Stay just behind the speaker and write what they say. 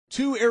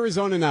To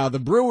Arizona now. The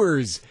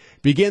Brewers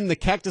begin the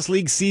Cactus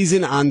League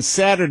season on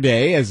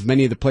Saturday as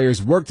many of the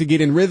players work to get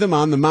in rhythm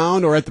on the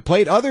mound or at the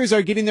plate. Others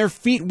are getting their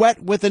feet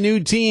wet with a new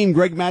team.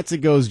 Greg Matzek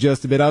goes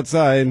just a bit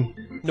outside.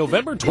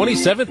 November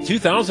 27th,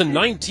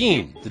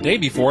 2019, the day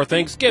before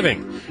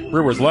Thanksgiving.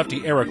 Brewers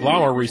lefty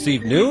Lauer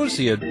received news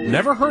he had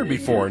never heard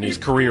before in his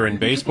career in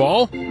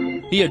baseball.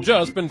 He had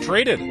just been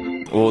traded.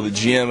 Well, the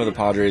GM of the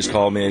Padres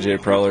called me, AJ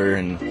Preller,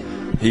 and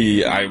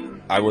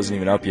I wasn't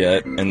even up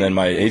yet, and then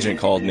my agent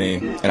called me,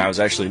 and I was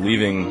actually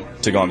leaving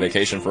to go on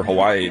vacation for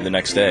Hawaii the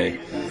next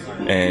day,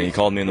 and he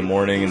called me in the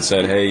morning and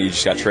said, "Hey, you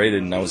just got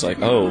traded," and I was like,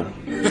 "Oh,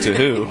 to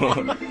who?"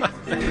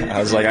 I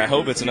was like, "I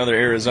hope it's another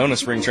Arizona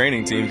spring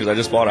training team because I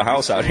just bought a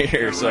house out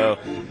here," so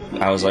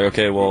I was like,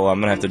 "Okay, well, I'm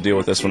going to have to deal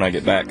with this when I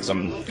get back because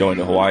I'm going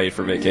to Hawaii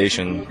for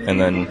vacation," and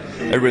then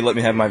everybody let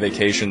me have my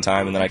vacation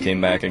time, and then I came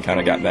back and kind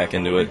of got back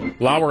into it.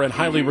 Lauer and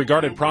highly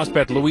regarded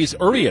prospect Luis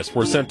Urias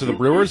were sent to the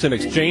Brewers in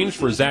exchange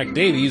for Zach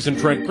Davies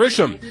and Trent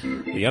Grisham.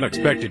 The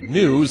unexpected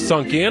news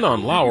sunk in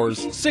on Lauer's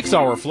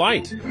 6-hour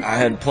flight. I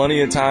had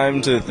plenty of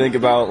time to think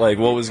about like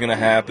what was going to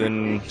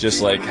happen,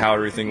 just like how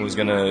everything was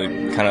going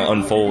to kind of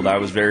unfold. I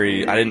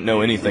didn't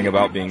know anything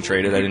about being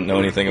traded. I didn't know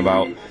anything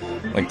about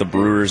like the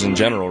Brewers in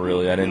general,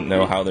 really. I didn't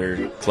know how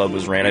their club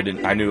was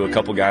ran. I knew a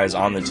couple guys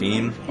on the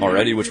team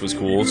already, which was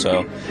cool.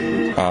 So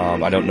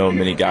I don't know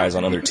many guys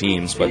on other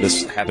teams, but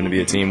this happened to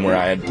be a team where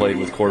I had played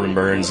with Corbin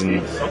Burns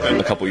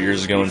a couple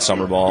years ago in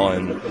summer ball,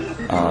 and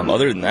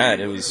other than that,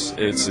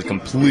 it's a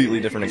completely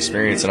different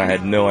experience, and I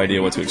had no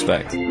idea what to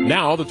expect.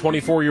 Now the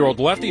 24-year-old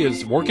lefty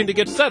is working to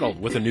get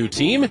settled with a new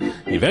team.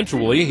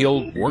 Eventually,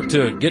 he'll work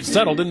to get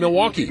settled in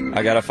Milwaukee.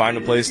 I got to find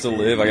a place to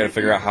live. I got to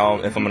figure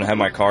out if I'm going to have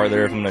my car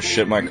there, if I'm going to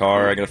ship my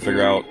car. I got to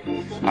figure out.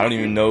 I don't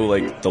even know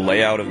like the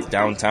layout of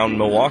downtown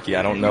Milwaukee.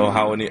 I don't know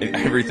how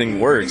everything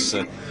works,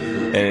 and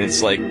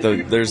it's like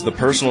there's the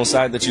personal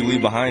side that you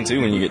leave behind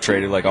too when you get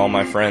traded. Like all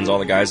my friends, all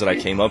the guys that I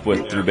came up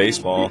with through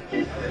baseball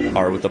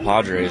are with the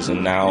Padres,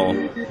 and now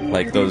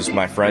like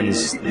my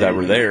friends that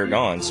were there are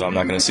gone, so I'm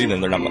not going to see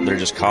them. They're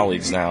just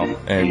colleagues now,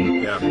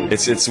 and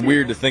it's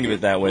weird to think of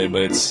it that way,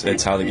 but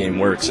it's how the game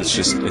works.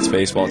 It's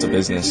baseball. It's a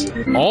business.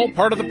 All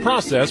part of the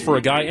process for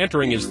a guy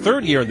entering his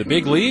third year in the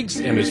big leagues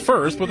and his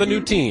first with a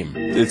new team.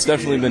 It's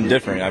definitely been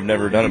different. I've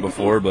never done it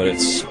before, but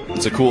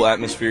it's a cool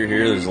atmosphere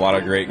here. There's a lot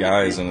of great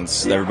guys, and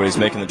everybody's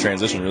making the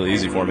transition really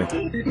easy for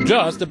me.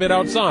 Just a bit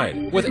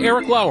outside with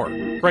Lauer.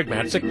 Greg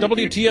Matzek,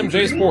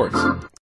 WTMJ Sports.